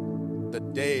from the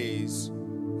days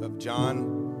of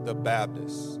John the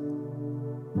Baptist.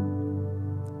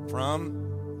 From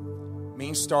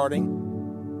means starting.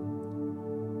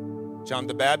 John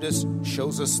the Baptist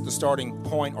shows us the starting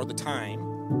point or the time.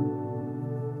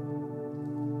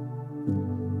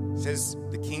 It says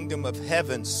the kingdom of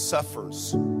heaven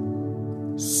suffers,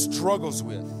 struggles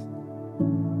with,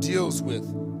 deals with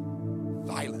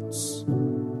violence.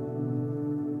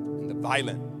 And the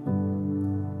violent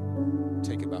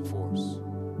take it by force.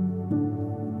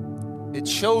 It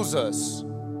shows us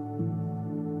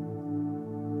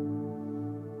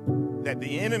that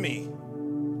the enemy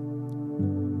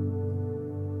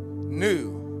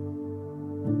knew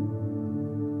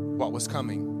what was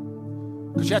coming.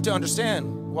 Because you have to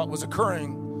understand what was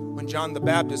occurring when John the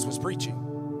Baptist was preaching.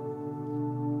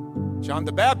 John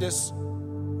the Baptist,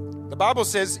 the Bible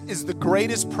says, is the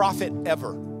greatest prophet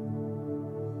ever.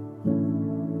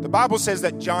 The Bible says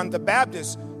that John the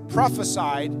Baptist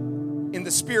prophesied in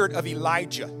the spirit of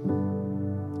Elijah,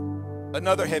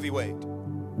 another heavyweight.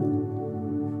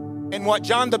 And what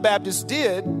John the Baptist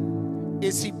did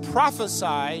is he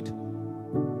prophesied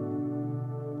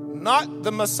not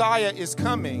the Messiah is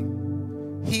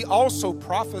coming, he also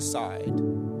prophesied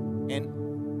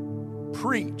and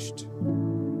preached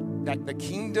that the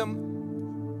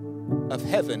kingdom of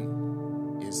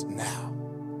heaven is now.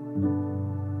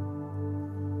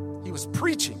 He was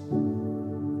preaching.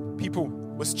 People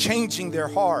was changing their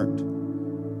heart.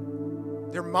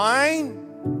 Their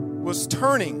mind was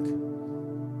turning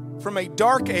from a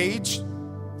dark age,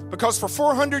 because for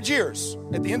 400 years,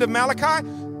 at the end of Malachi,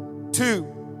 to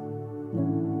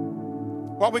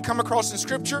what we come across in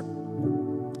Scripture,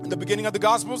 the beginning of the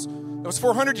Gospels, it was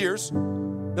 400 years.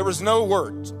 There was no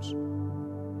words.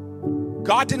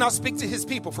 God did not speak to his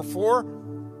people for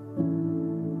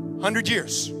 400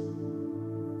 years.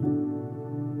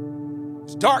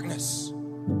 It's darkness,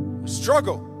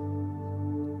 struggle.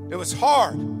 It was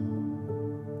hard.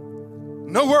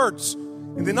 No words.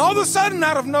 And then all of a sudden,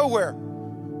 out of nowhere,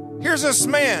 here's this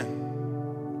man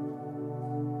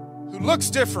who looks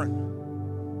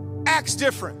different, acts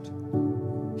different.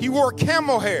 He wore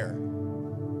camel hair.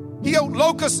 He ate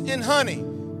locusts and honey.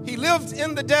 He lived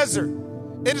in the desert.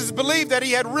 It is believed that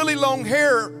he had really long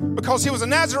hair because he was a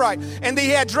Nazarite, and that he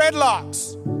had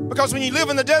dreadlocks. Because when you live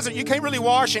in the desert, you can't really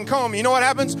wash and comb. You know what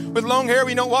happens with long hair? When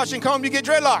you don't wash and comb, you get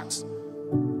dreadlocks.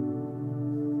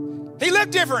 He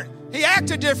looked different. He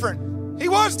acted different. He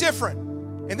was different.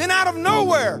 And then out of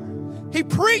nowhere, he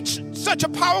preached such a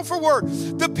powerful word.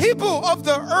 The people of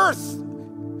the earth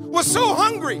were so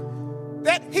hungry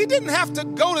that he didn't have to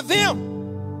go to them.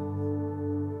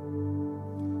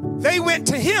 They went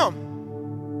to him.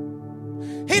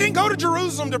 He didn't go to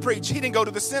Jerusalem to preach. He didn't go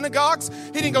to the synagogues.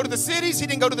 He didn't go to the cities. He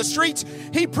didn't go to the streets.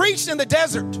 He preached in the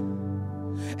desert.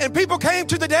 And people came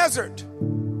to the desert.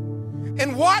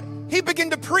 And what he began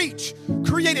to preach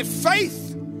created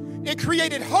faith. It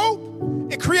created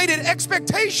hope. It created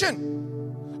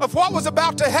expectation of what was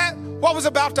about to happen.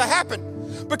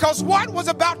 Because what was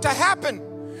about to happen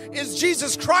is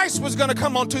Jesus Christ was going to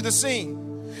come onto the scene.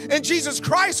 And Jesus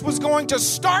Christ was going to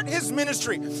start his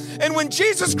ministry. And when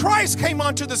Jesus Christ came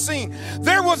onto the scene,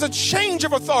 there was a change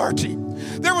of authority.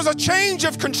 There was a change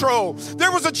of control.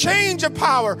 There was a change of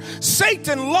power.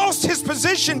 Satan lost his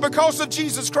position because of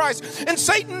Jesus Christ. And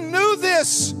Satan knew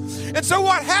this. And so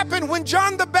what happened when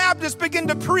John the Baptist began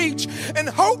to preach, and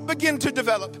hope began to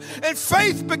develop, and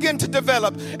faith began to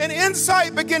develop, and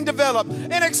insight began to develop,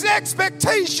 and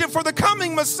expectation for the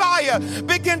coming Messiah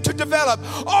began to develop,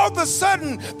 all of a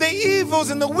sudden the evils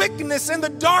and the wickedness and the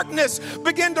darkness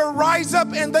began to rise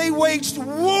up, and they waged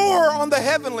war on the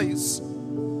heavenlies.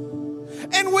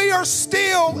 And we are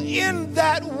still in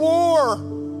that war.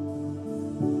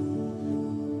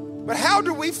 But how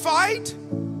do we fight?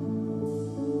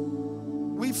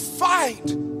 We fight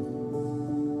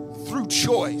through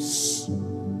choice.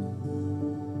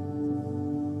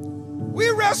 We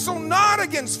wrestle not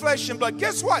against flesh and blood.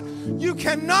 Guess what? You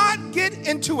cannot get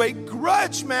into a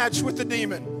grudge match with the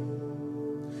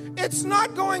demon. It's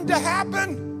not going to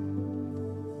happen.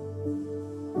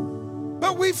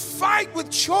 But we fight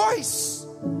with choice.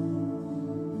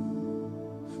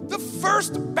 The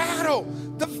first battle,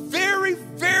 the very,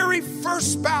 very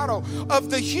first battle of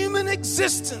the human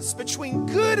existence between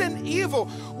good and evil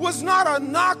was not a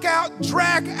knockout,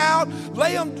 drag out,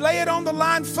 lay it on the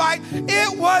line fight.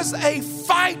 It was a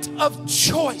fight of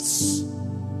choice.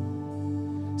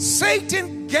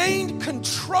 Satan gained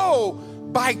control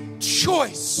by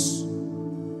choice.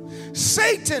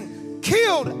 Satan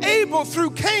killed Abel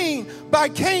through Cain by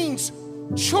Cain's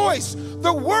choice.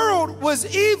 The world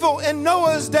was evil in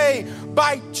Noah's day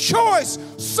by choice.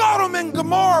 Sodom and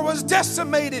Gomorrah was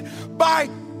decimated by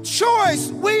choice.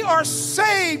 We are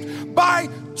saved by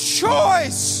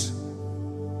choice.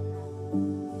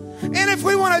 And if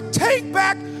we want to take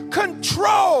back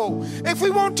control, if we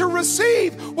want to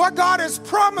receive what God has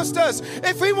promised us,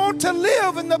 if we want to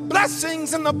live in the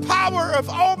blessings and the power of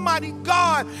Almighty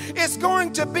God, it's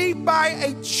going to be by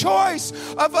a choice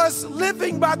of us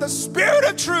living by the Spirit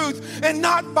of truth and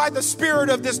not by the spirit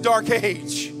of this dark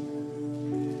age.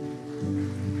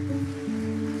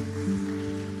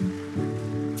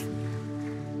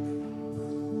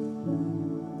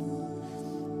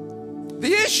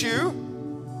 The issue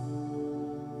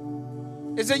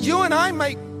is that you and I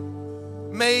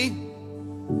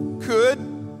could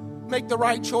make the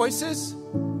right choices.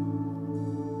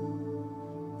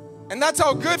 And that's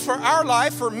all good for our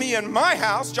life, for me and my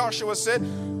house. Joshua said,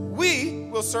 we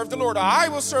will serve the Lord. I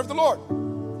will serve the Lord.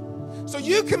 So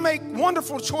you can make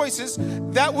wonderful choices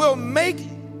that will make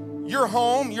your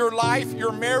home, your life,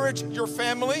 your marriage, your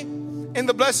family, and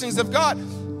the blessings of God.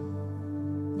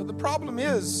 But the problem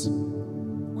is,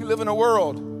 we live in a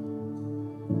world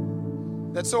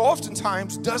that so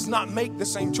oftentimes does not make the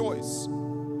same choice.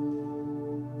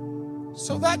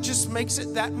 So that just makes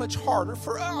it that much harder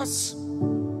for us.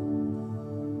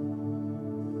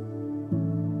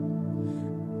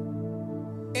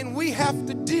 And we have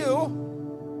to deal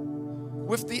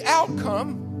with the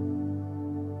outcome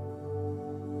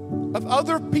of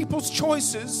other people's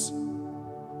choices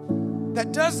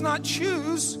that does not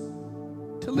choose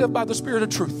to live by the Spirit of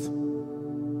truth.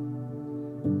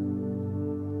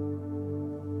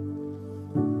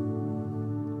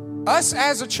 Us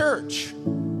as a church,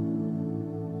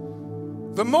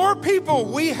 The more people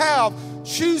we have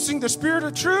choosing the Spirit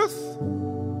of truth,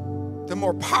 the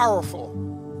more powerful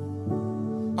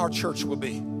our church will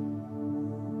be.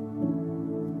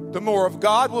 The more of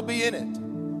God will be in it.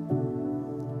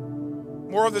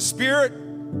 More of the Spirit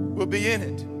will be in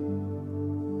it.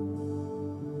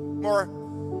 More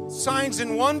signs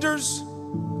and wonders,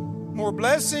 more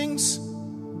blessings,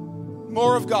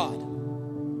 more of God.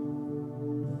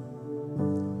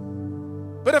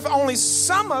 But if only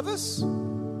some of us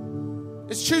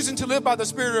is choosing to live by the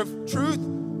Spirit of truth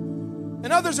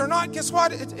and others are not, guess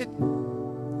what?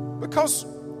 Because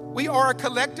we are a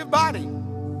collective body.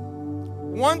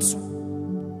 Once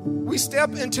we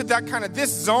step into that kind of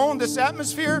this zone, this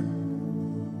atmosphere,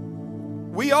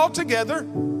 we all together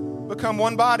become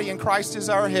one body and Christ is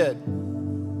our head.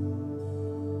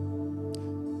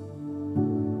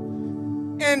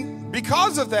 And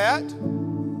because of that,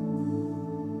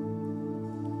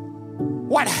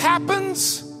 what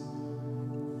happens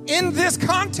in this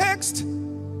context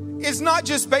is not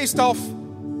just based off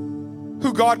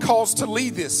who God calls to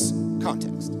lead this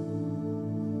context,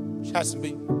 which has to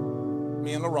be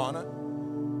me and Lorana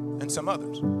and some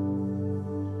others.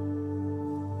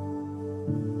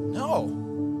 No.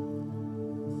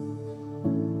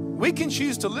 We can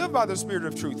choose to live by the Spirit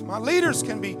of truth. My leaders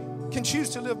can choose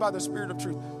to live by the Spirit of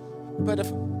truth. But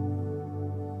if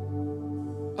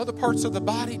other parts of the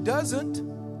body doesn't,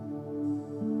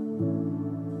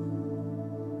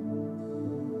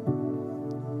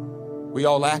 we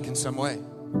all lack in some way.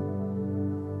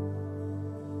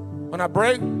 When I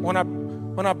break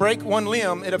one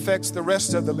limb, it affects the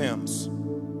rest of the limbs.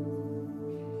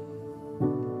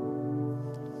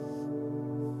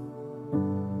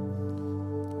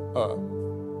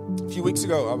 A few weeks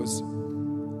ago, I was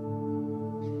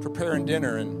preparing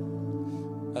dinner and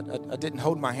I didn't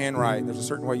hold my hand right. There's a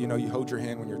certain way you hold your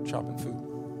hand when you're chopping food.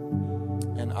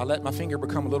 And I let my finger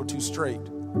become a little too straight.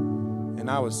 And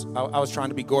I was trying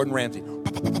to be Gordon Ramsay.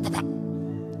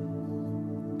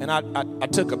 And I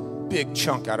took a big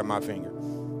chunk out of my finger.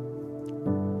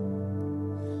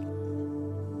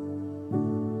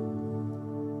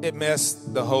 It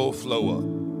messed the whole flow up.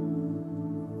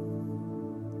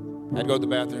 I had to go to the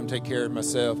bathroom, take care of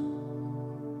myself.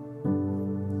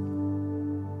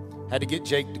 Had to get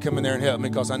Jake to come in there and help me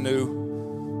because I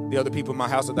knew the other people in my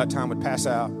house at that time would pass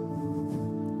out.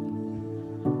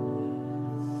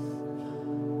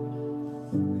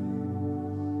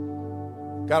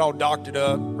 Got all doctored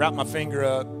up, wrapped my finger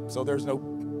up so there's no,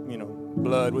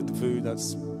 blood with the food.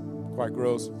 That's quite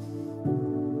gross.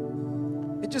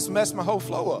 It just messed my whole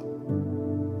flow up.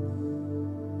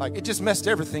 Like, it just messed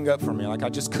everything up for me. Like, I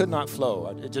just could not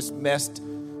flow. It just messed.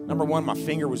 Number one, my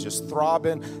finger was just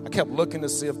throbbing. I kept looking to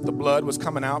see if the blood was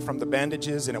coming out from the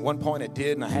bandages, and at one point it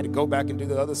did, and I had to go back and do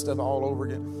the other stuff all over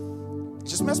again. It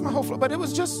just messed my whole flow. But I don't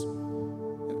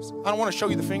want to show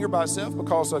you the finger by itself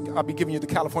because I'll be giving you the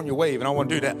California wave, and I don't want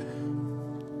to do that.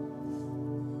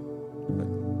 But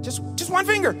just one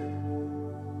finger.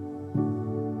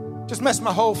 Just messed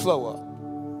my whole flow up.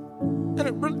 And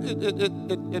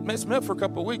it messed me up for a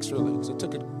couple of weeks, really, because it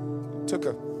took a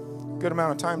good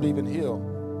amount of time to even heal.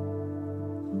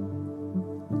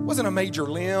 It wasn't a major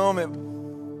limb. It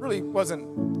really wasn't,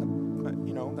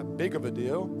 that big of a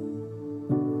deal.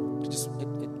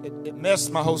 It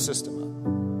messed my whole system up.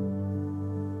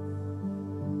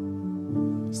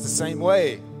 It's the same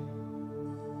way.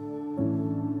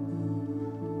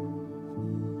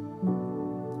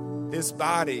 This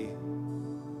body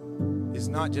is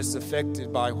not just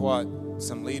affected by what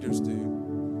some leaders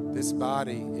do. This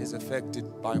body is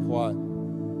affected by what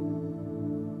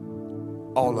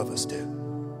all of us do.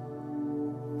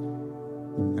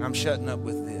 And I'm shutting up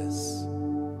with this.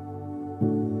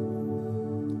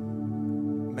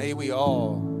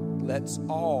 Let's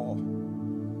all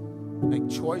make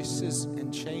choices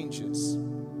and changes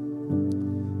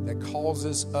that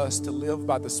causes us to live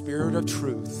by the Spirit of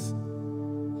truth,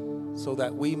 so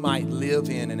that we might live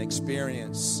in and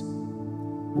experience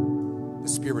the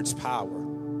Spirit's power,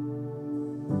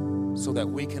 so that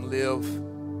we can live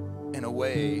in a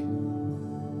way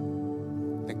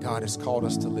that God has called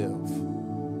us to live.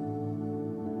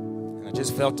 And I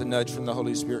just felt a nudge from the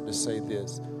Holy Spirit to say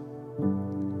this.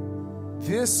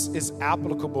 This is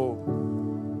applicable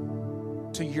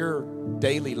to your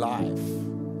daily life.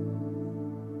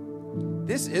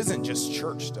 This isn't just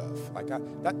church stuff.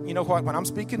 When I'm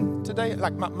speaking today,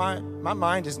 my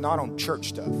mind is not on church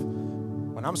stuff.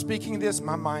 When I'm speaking this,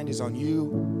 my mind is on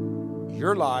you,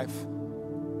 your life,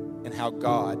 and how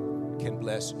God can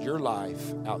bless your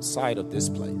life outside of this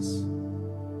place.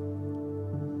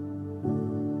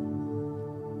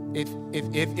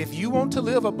 If you want to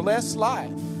live a blessed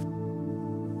life,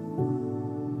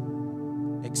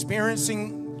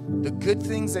 experiencing the good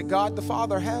things that God the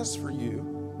Father has for you,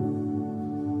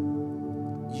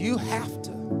 you have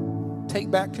to take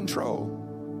back control,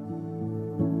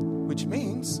 which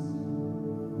means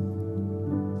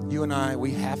you and I,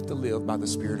 we have to live by the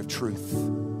Spirit of truth.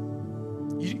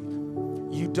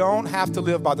 You don't have to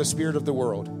live by the spirit of the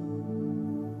world.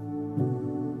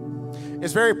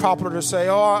 It's very popular to say,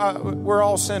 we're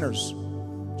all sinners,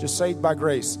 just saved by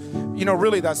grace.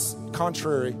 Really that's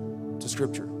contrary to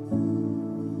Scripture.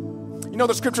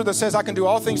 The Scripture that says I can do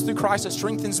all things through Christ that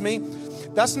strengthens me,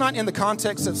 that's not in the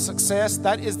context of success.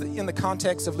 That is in the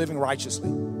context of living righteously.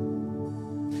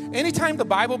 Anytime the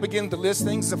Bible begins to list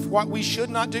things of what we should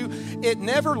not do, it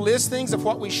never lists things of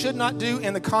what we should not do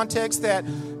in the context that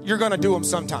you're going to do them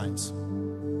sometimes.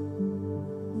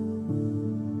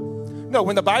 No,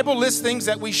 when the Bible lists things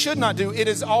that we should not do, it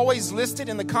is always listed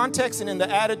in the context and in the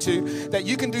attitude that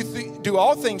you can do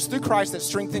all things through Christ that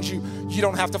strengthens you. You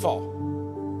don't have to fall.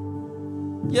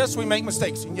 Yes, we make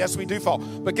mistakes, and yes, we do fall.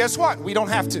 But guess what? We don't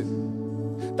have to.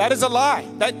 That is a lie.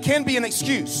 That can be an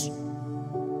excuse.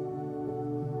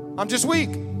 I'm just weak.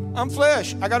 I'm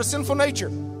flesh. I got a sinful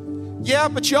nature. Yeah,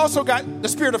 but you also got the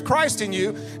Spirit of Christ in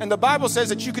you, and the Bible says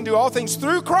that you can do all things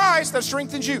through Christ that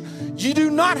strengthens you. You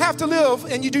do not have to live,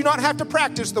 and you do not have to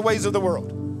practice the ways of the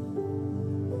world.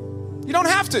 You don't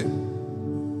have to.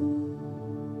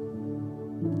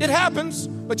 It happens,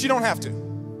 but you don't have to.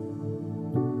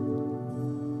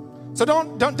 So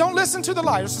don't listen to the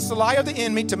lie. It's just the lie of the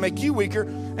enemy to make you weaker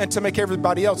and to make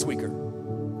everybody else weaker.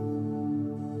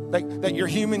 That you're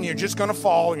human, you're just going to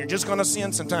fall, and you're just going to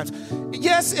sin sometimes.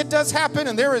 Yes, it does happen,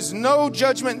 and there is no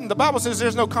judgment. And the Bible says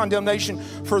there's no condemnation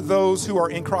for those who are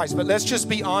in Christ. But let's just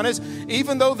be honest.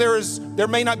 Even though there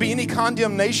may not be any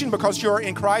condemnation because you're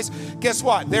in Christ, guess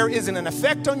what? There is an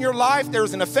effect on your life. There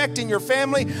is an effect in your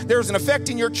family. There is an effect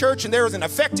in your church, and there is an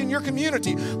effect in your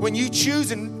community when you choose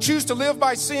to live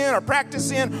by sin or practice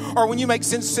sin, or when you make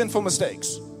sinful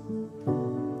mistakes.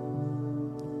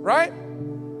 Right?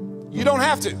 You don't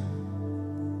have to.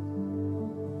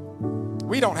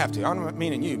 We don't have to. I'm not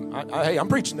meaning you. Hey, I'm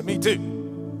preaching to me too.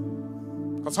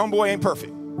 Because homeboy ain't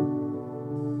perfect.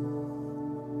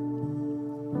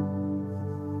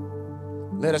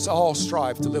 Let us all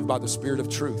strive to live by the Spirit of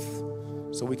truth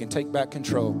so we can take back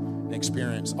control and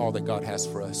experience all that God has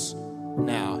for us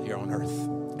now here on earth.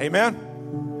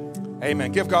 Amen?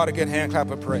 Amen. Give God a good hand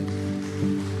clap of praise.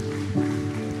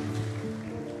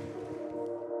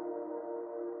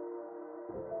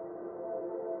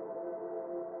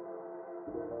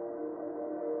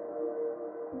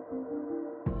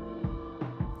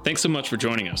 Thanks so much for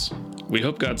joining us. We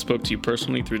hope God spoke to you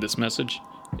personally through this message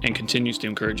and continues to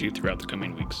encourage you throughout the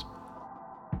coming weeks.